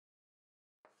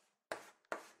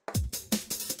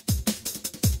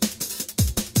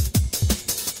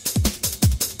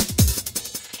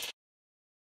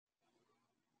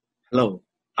Hello,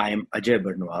 I am Ajay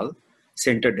Baranwal,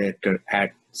 Center Director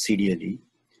at CDLe.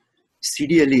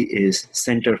 CDLe is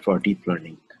Center for Deep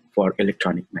Learning for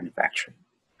Electronic Manufacturing.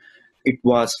 It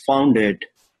was founded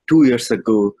 2 years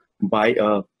ago by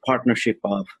a partnership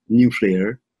of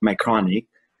Newflare, Micronic,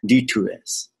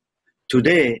 D2S.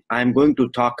 Today, I'm going to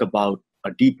talk about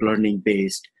a deep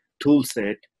learning-based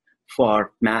toolset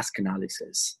for mask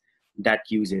analysis that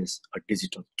uses a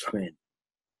digital twin.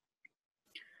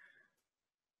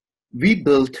 We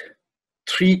built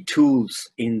 3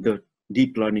 tools in the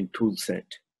deep learning toolset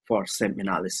for SEM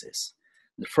analysis.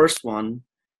 The first one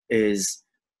is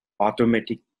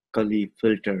automatically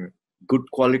filter good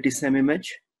quality SEM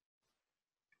image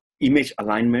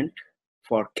alignment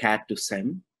for CAD to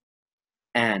SEM,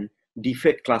 and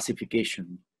defect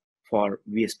classification for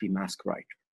VSP mask writer.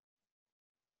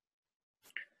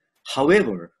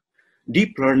 However,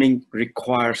 deep learning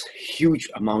requires huge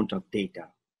amount of data.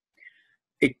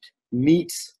 It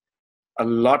needs a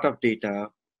lot of data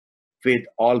with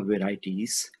all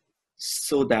varieties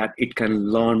so that it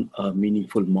can learn a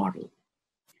meaningful model.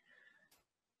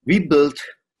 We built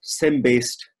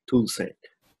SEM-based toolset.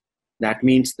 That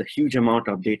means the huge amount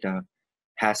of data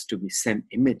has to be SEM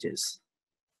images.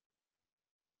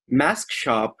 Mask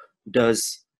Shop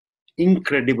does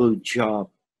incredible job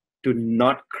to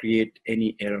not create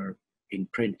any error in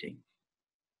printing.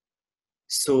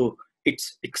 So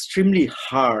it's extremely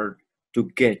hard to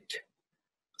get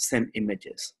SEM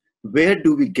images. Where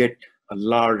do we get a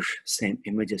large SEM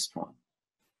images from?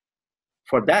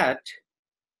 For that,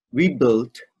 we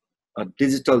built a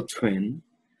digital twin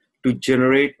to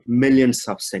generate millions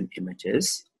of SEM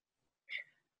images.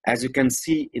 As you can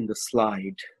see in the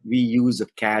slide, we use a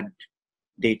CAD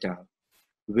data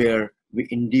where we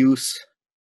induce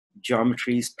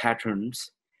geometries,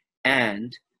 patterns,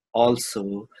 and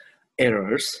also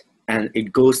errors, and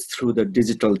it goes through the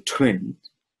digital twin,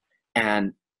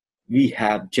 and we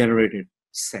have generated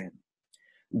SEM.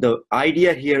 The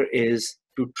idea here is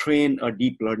to train a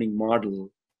deep learning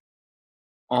model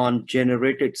on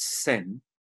generated SEM,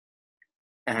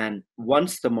 and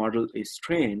once the model is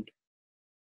trained,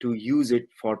 to use it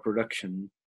for production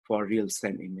for real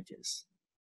SEM images.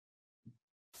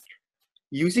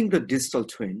 Using the digital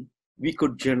twin, we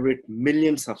could generate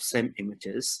millions of SEM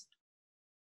images,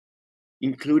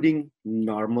 including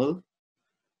normal,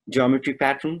 geometry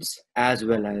patterns, as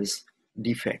well as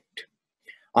defect.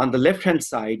 On the left-hand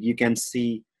side, you can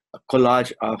see a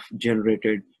collage of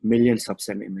generated millions of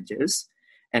SEM images,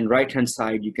 and right-hand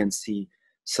side, you can see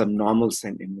some normal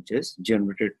SEM images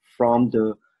generated from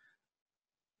the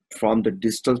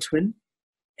digital twin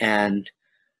and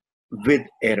with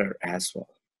error as well.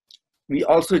 We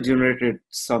also generated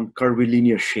some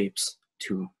curvilinear shapes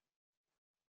too.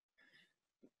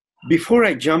 Before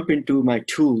I jump into my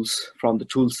tools from the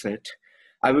tool set,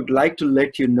 I would like to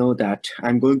let you know that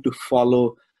I'm going to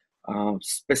follow a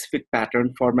specific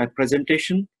pattern for my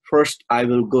presentation. First, I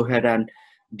will go ahead and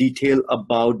detail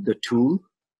about the tool,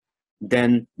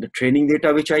 then the training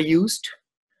data which I used,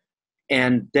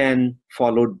 and then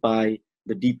followed by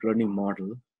the deep learning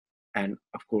model, and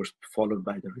of course, followed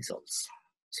by the results.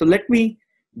 So let me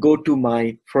go to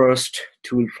my first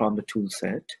tool from the tool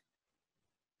set.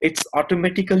 It's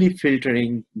automatically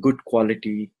filtering good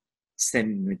quality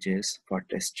SEM images for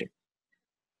test chip.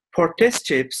 For test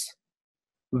chips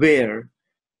where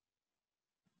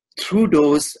through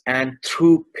dose and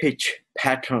through pitch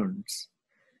patterns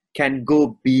can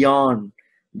go beyond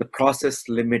the process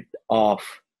limit of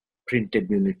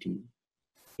printability.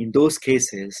 In those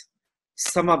cases,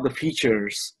 some of the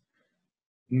features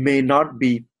may not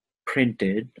be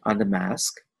printed on the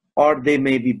mask, or they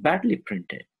may be badly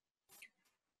printed.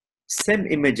 SEM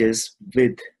images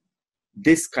with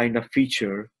this kind of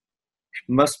feature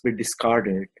must be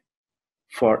discarded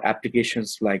for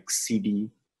applications like CD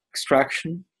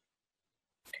extraction.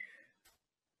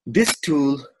 This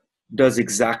tool does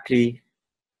exactly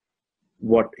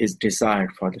what is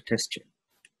desired for the test chip.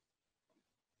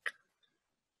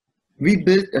 We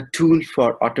built a tool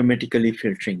for automatically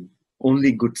filtering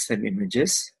only good SEM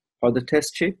images for the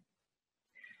test chip,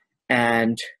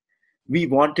 and we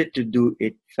wanted to do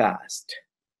it fast.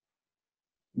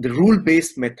 The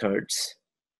rule-based methods,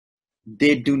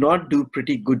 they do not do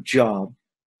pretty good job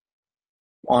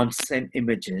on SEM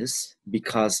images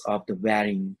because of the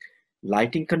varying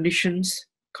lighting conditions,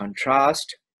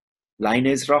 contrast, line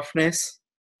edge roughness,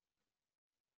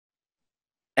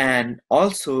 and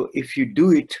also if you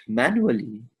do it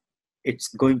manually, it's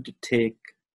going to take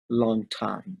a long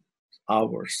time,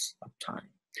 hours of time.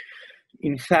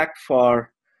 In fact,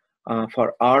 for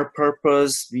our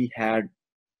purpose, we had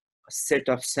a set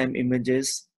of SEM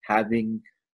images having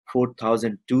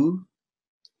 4002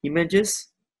 images,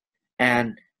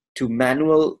 and to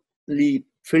manually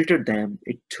filter them,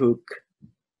 it took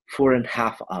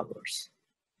 4.5 hours.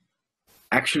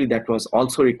 Actually, that was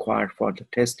also required for the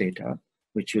test data,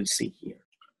 which you'll see here.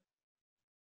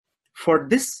 For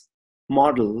this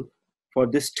model, for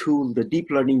this tool, the deep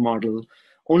learning model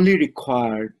only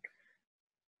required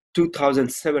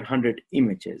 2,700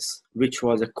 images, which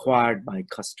was acquired by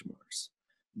customers.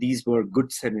 These were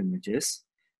good SEM images.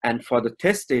 And for the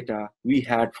test data, we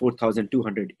had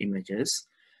 4,200 images,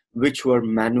 which were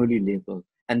manually labeled.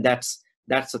 And that's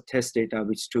the test data,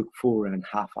 which took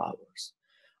 4.5 hours.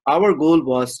 Our goal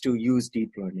was to use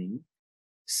deep learning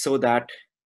so that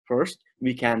first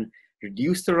we can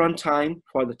reduce the runtime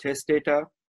for the test data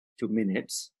to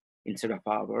minutes instead of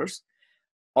hours.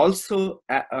 Also,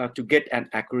 to get an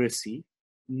accuracy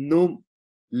no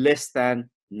less than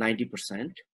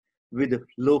 90% with a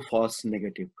low false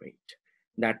negative rate.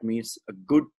 That means a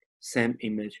good SEM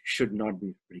image should not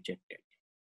be rejected.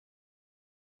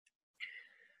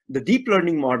 The deep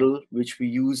learning model which we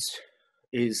used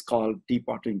is called deep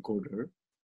autoencoder,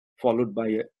 followed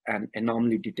by an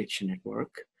anomaly detection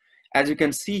network. As you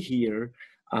can see here,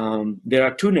 there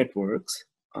are two networks,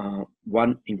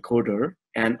 one encoder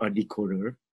and a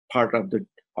decoder, part of the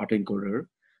autoencoder.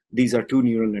 These are two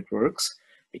neural networks.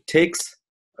 It takes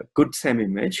a good SEM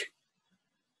image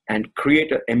and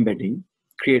create an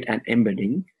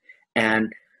embedding,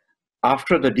 and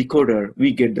after the decoder,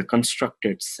 we get the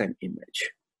constructed SEM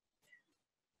image.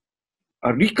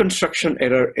 A reconstruction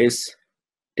error is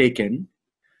taken.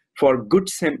 For good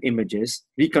SEM images,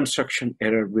 reconstruction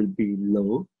error will be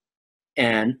low,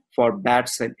 and for bad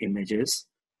SEM images,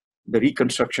 the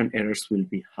reconstruction errors will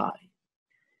be high.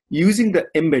 Using the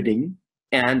embedding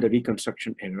and the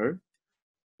reconstruction error,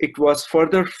 it was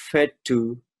further fed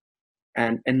to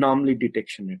an anomaly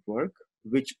detection network,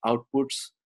 which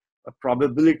outputs a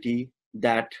probability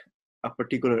that a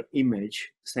particular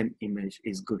image, SEM image,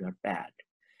 is good or bad.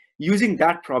 Using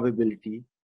that probability,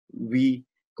 we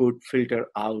could filter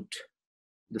out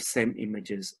the SEM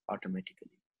images automatically.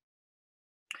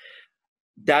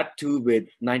 That too with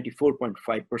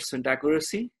 94.5%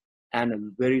 accuracy and a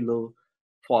very low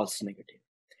false negative.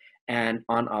 And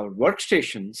on our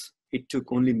workstations, it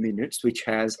took only minutes, which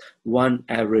has one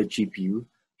average GPU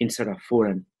instead of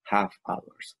 4.5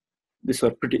 hours. This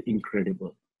was pretty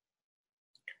incredible.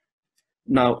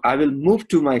 Now I will move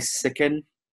to my second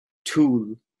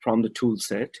tool from the tool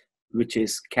set, which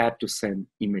is CAD to SEM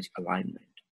image alignment.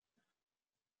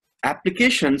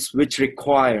 Applications which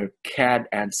require CAD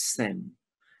and SEM,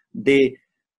 they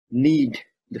need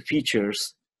the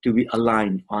features to be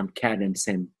aligned on CAD and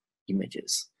SEM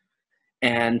images.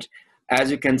 And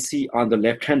as you can see on the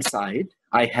left-hand side,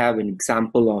 I have an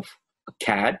example of a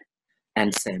CAD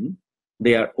and SEM.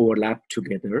 They are overlapped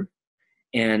together.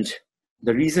 And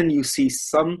the reason you see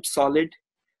some solid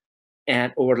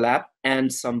and overlap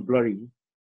and some blurry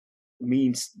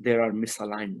means there are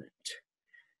misalignment.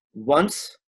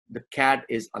 Once the CAD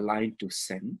is aligned to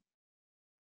SEM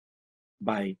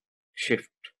by shift,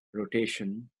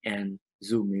 rotation, and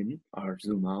zoom in or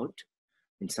zoom out,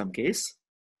 in some case,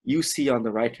 you see on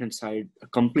the right-hand side a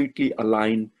completely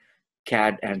aligned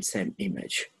CAD and SEM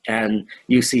image. And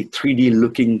you see 3D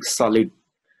looking solid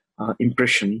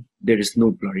impression. There is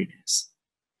no blurriness.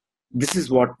 This is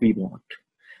what we want.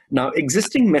 Now,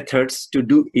 existing methods to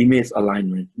do image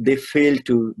alignment, they fail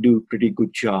to do a pretty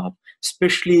good job,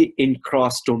 especially in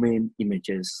cross-domain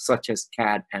images such as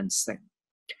CAD and SEM.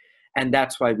 And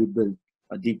that's why we built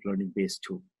a deep learning-based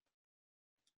tool.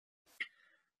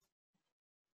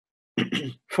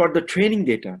 For the training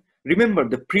data, remember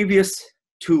the previous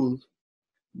tool,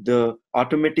 the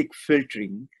automatic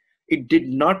filtering, it did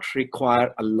not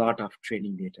require a lot of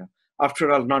training data.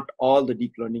 After all, not all the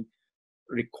deep learning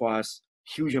requires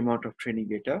huge amount of training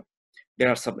data. There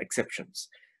are some exceptions.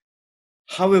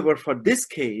 However, for this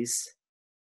case,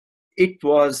 it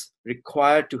was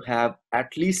required to have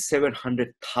at least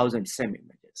 700,000 SEM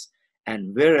images.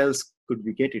 And where else could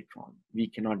we get it from? We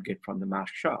cannot get from the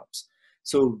mask shops.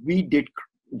 So we did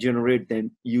generate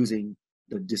them using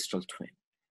the digital twin.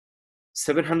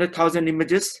 700,000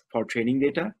 images for training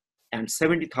data and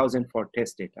 70,000 for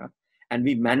test data. And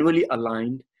we manually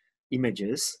aligned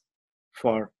images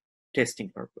for testing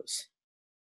purpose.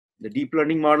 The deep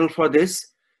learning model for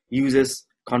this uses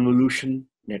convolution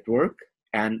network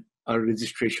and a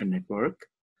registration network.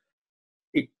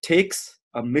 It takes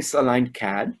a misaligned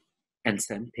CAD and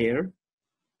SEM pair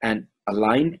and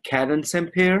aligned CAD and SEM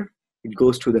pair. It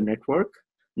goes to the network.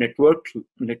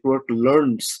 Network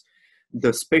learns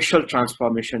the spatial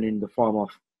transformation in the form of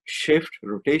shift,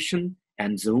 rotation,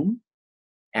 and zoom.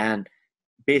 and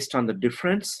based on the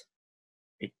difference,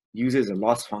 it uses a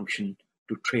loss function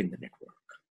to train the network.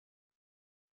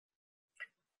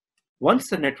 Once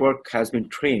the network has been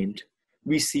trained,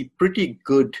 we see pretty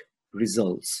good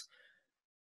results.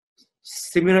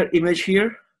 Similar image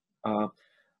here,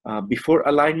 before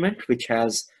alignment, which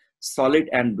has solid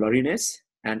and blurriness,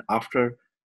 and after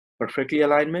perfectly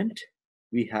alignment,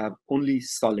 we have only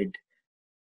solid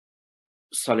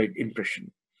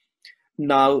impression.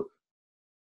 Now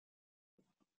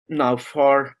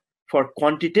for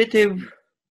quantitative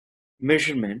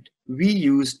measurement, we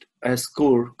used a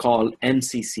score called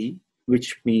NCC,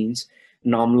 which means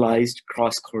normalized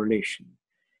cross correlation,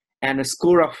 and a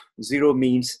score of 0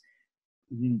 means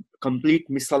complete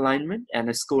misalignment, and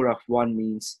a score of 1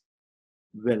 means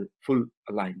full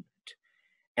alignment.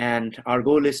 And our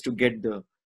goal is to get the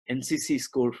NCC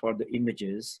score for the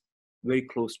images very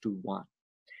close to 1.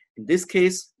 In this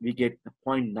case, we get a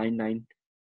 0.99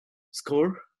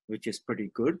 score, which is pretty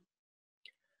good.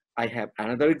 I have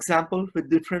another example with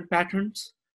different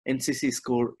patterns. NCC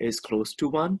score is close to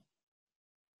 1.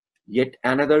 Yet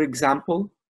another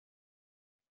example,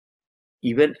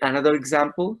 even another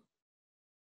example,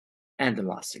 and the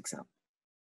last example.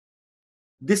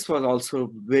 This was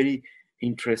also very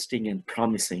interesting and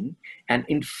promising. And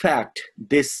in fact,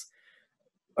 this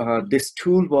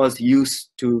tool was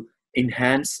used to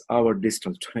enhance our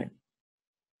digital twin.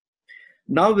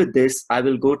 Now with this, I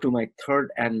will go to my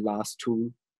third and last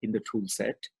tool in the tool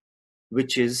set,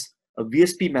 which is a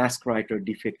VSP mask writer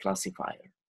defect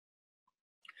classifier.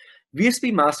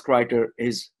 VSP mask writer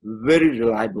is very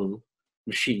reliable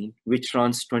machine which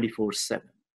runs 24/7.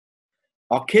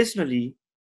 Occasionally,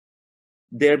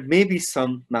 there may be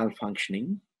some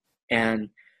malfunctioning, and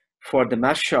for the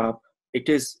mask shop, it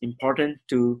is important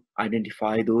to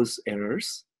identify those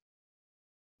errors,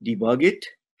 debug it,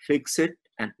 fix it,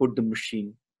 and put the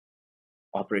machine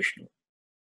operational.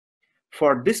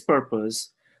 For this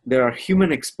purpose, there are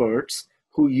human experts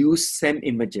who use SEM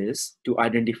images to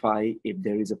identify if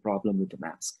there is a problem with the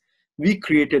mask. We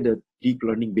created a deep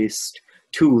learning based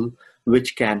tool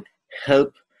which can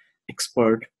help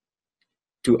expert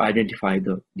to identify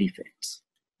the defects.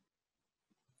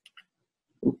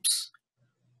 Oops,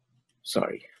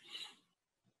 sorry.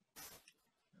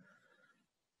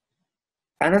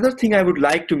 Another thing I would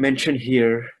like to mention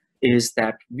here is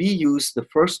that we use the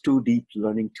first two deep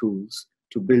learning tools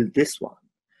to build this one.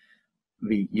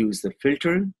 We use the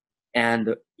filtering and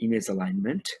the image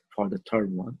alignment for the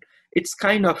third one. It's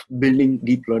kind of building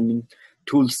deep learning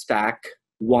tool stack,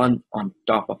 one on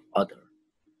top of other.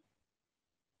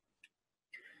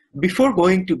 Before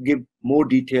going to give more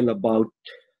detail about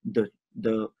the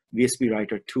VSP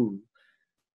Writer tool,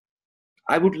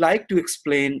 I would like to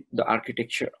explain the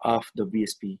architecture of the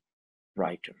VSP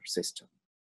Writer system.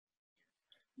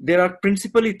 There are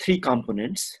principally three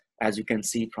components, as you can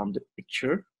see from the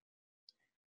picture.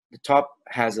 The top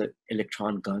has an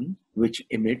electron gun, which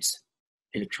emits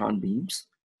electron beams.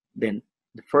 Then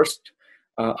the first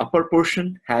upper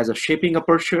portion has a shaping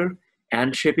aperture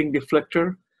and shaping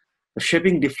deflector. The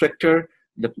shaping deflector,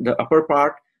 the upper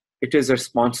part, it is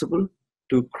responsible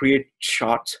to create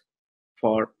shots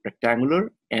for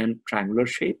rectangular and triangular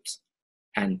shapes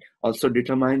and also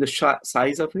determine the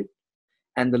size of it.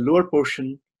 And the lower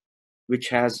portion, which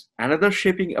has another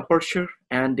shaping aperture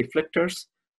and deflectors,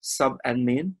 sub and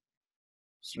main,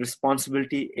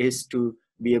 responsibility is to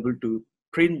be able to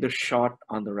print the shot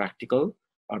on the reticle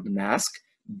or the mask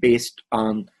based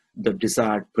on the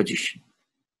desired position.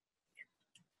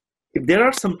 If there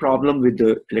are some problem with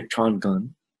the electron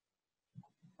gun,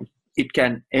 it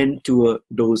can end to a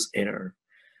dose error.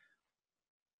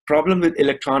 Problem with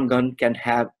electron gun can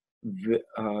have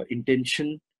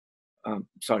intensity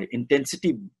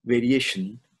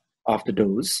variation of the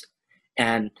dose.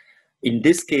 And in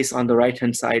this case, on the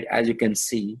right-hand side, as you can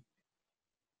see,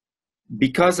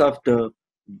 because of the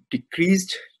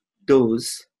decreased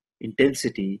dose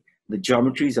intensity, the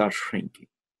geometries are shrinking.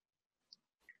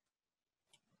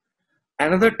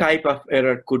 Another type of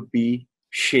error could be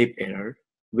shape error,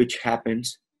 which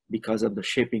happens because of the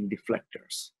shaping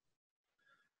deflectors.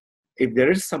 If there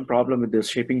is some problem with the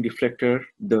shaping deflector,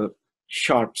 the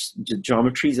shots, the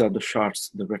geometries of the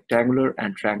shots, the rectangular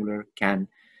and triangular, can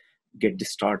get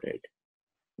distorted.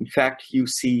 In fact, you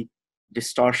see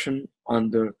distortion on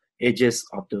the edges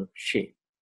of the shape.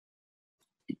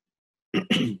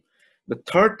 The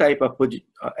third type of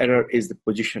error is the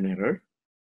position error,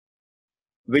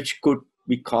 which could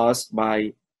be caused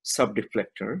by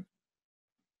subdeflector.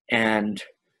 And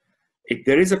if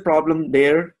there is a problem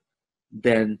there,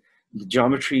 then the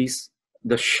geometries,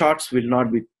 the shots will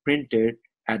not be printed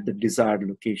at the desired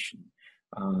location.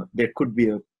 there could be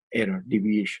a error,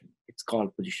 deviation. It's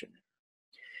called position error.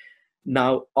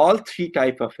 Now, all three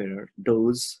type of error,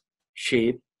 dose,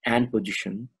 shape, and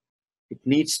position, it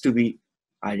needs to be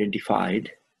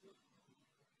identified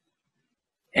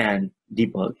and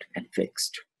debugged and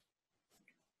fixed.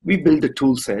 We build a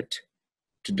tool set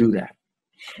to do that.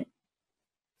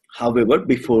 However,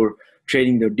 before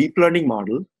training the deep learning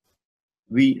model,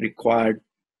 we required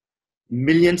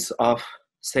millions of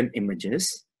SEM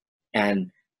images,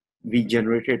 and we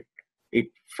generated it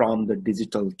from the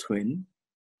digital twin.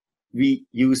 We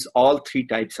use all three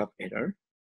types of error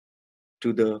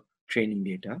to the training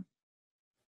data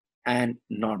and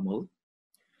normal.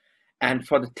 And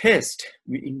for the test,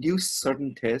 we induced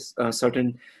certain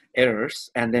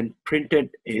errors and then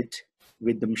printed it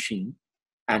with the machine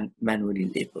and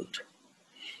manually labeled.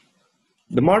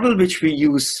 The model which we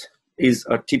use is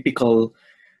a typical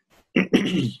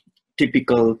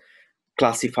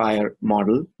classifier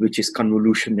model, which is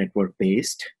convolution network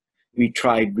based. We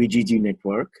tried VGG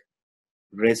network,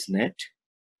 ResNet,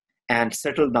 and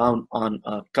settled down on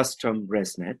a custom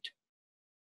ResNet.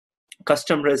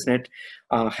 Custom ResNet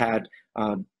had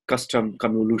custom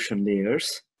convolution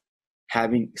layers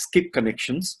having skip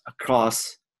connections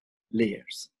across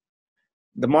layers.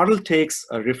 The model takes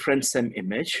a reference SEM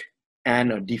image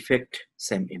and a defect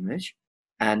SEM image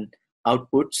and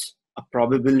outputs a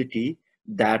probability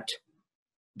that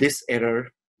this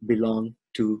error belongs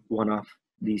to one of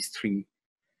these three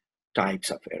types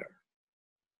of error.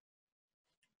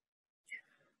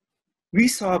 We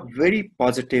saw very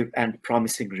positive and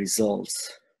promising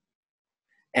results,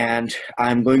 and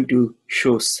I'm going to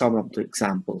show some of the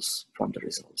examples from the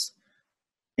results.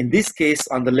 In this case,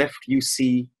 on the left, you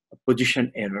see a position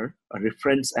error, a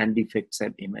reference and defect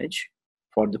SEM image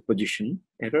for the position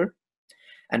error.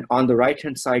 And on the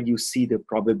right-hand side, you see the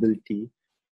probability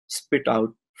spit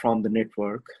out from the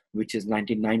network, which is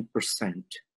 99%.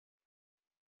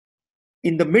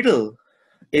 In the middle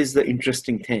is the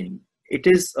interesting thing. It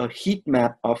is a heat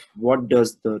map of what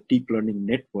does the deep learning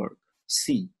network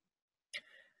see.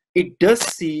 It does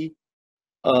see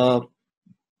a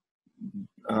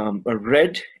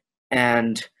red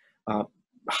and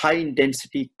high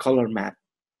intensity color map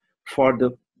for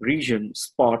the region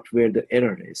spot where the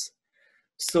error is.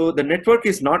 So the network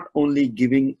is not only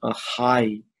giving a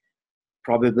high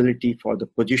probability for the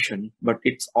position, but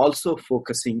it's also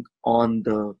focusing on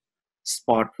the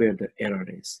spot where the error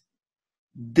is.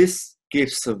 This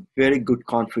gives a very good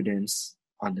confidence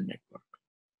on the network.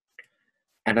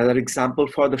 Another example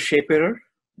for the shape error,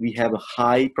 we have a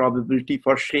high probability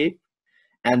for shape,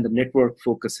 and the network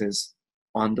focuses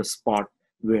on the spot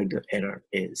where the error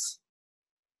is.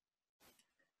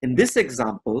 In this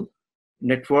example,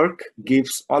 network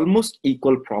gives almost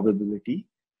equal probability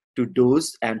to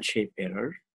dose and shape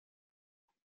error,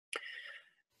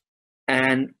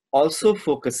 and also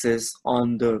focuses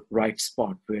on the right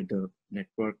spot where the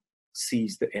network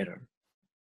sees the error.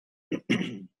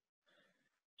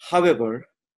 However,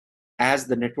 as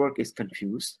the network is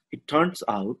confused, it turns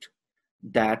out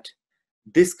that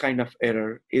this kind of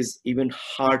error is even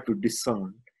hard to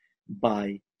discern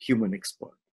by human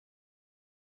expert.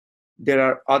 There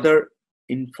are other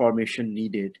information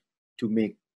needed to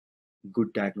make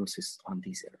good diagnosis on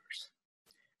these errors.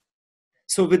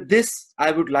 So with this,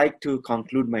 I would like to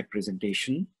conclude my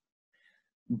presentation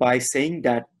by saying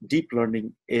that deep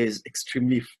learning is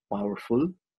extremely powerful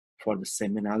for the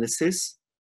SEM analysis.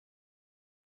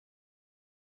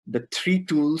 The three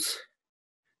tools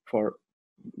for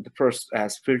the first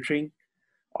as filtering,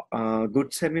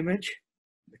 good SEM image,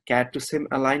 the CAD to SEM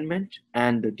alignment,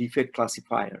 and the defect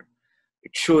classifier.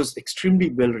 It shows extremely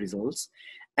well results,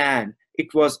 and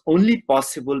it was only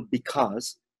possible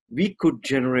because we could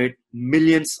generate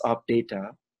millions of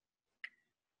data,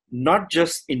 not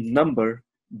just in number,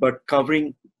 but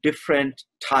covering different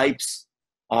types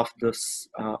of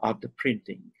the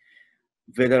printing,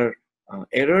 whether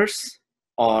errors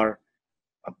or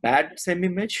a bad SEM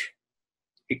image.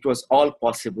 It was all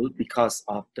possible because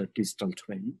of the digital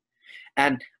twin.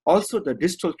 And also the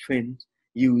digital twin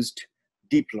used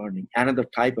deep learning, another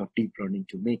type of deep learning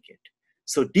to make it.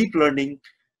 So deep learning,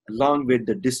 along with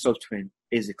the digital twin,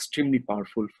 is extremely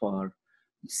powerful for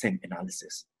SEM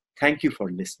analysis. Thank you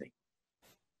for listening.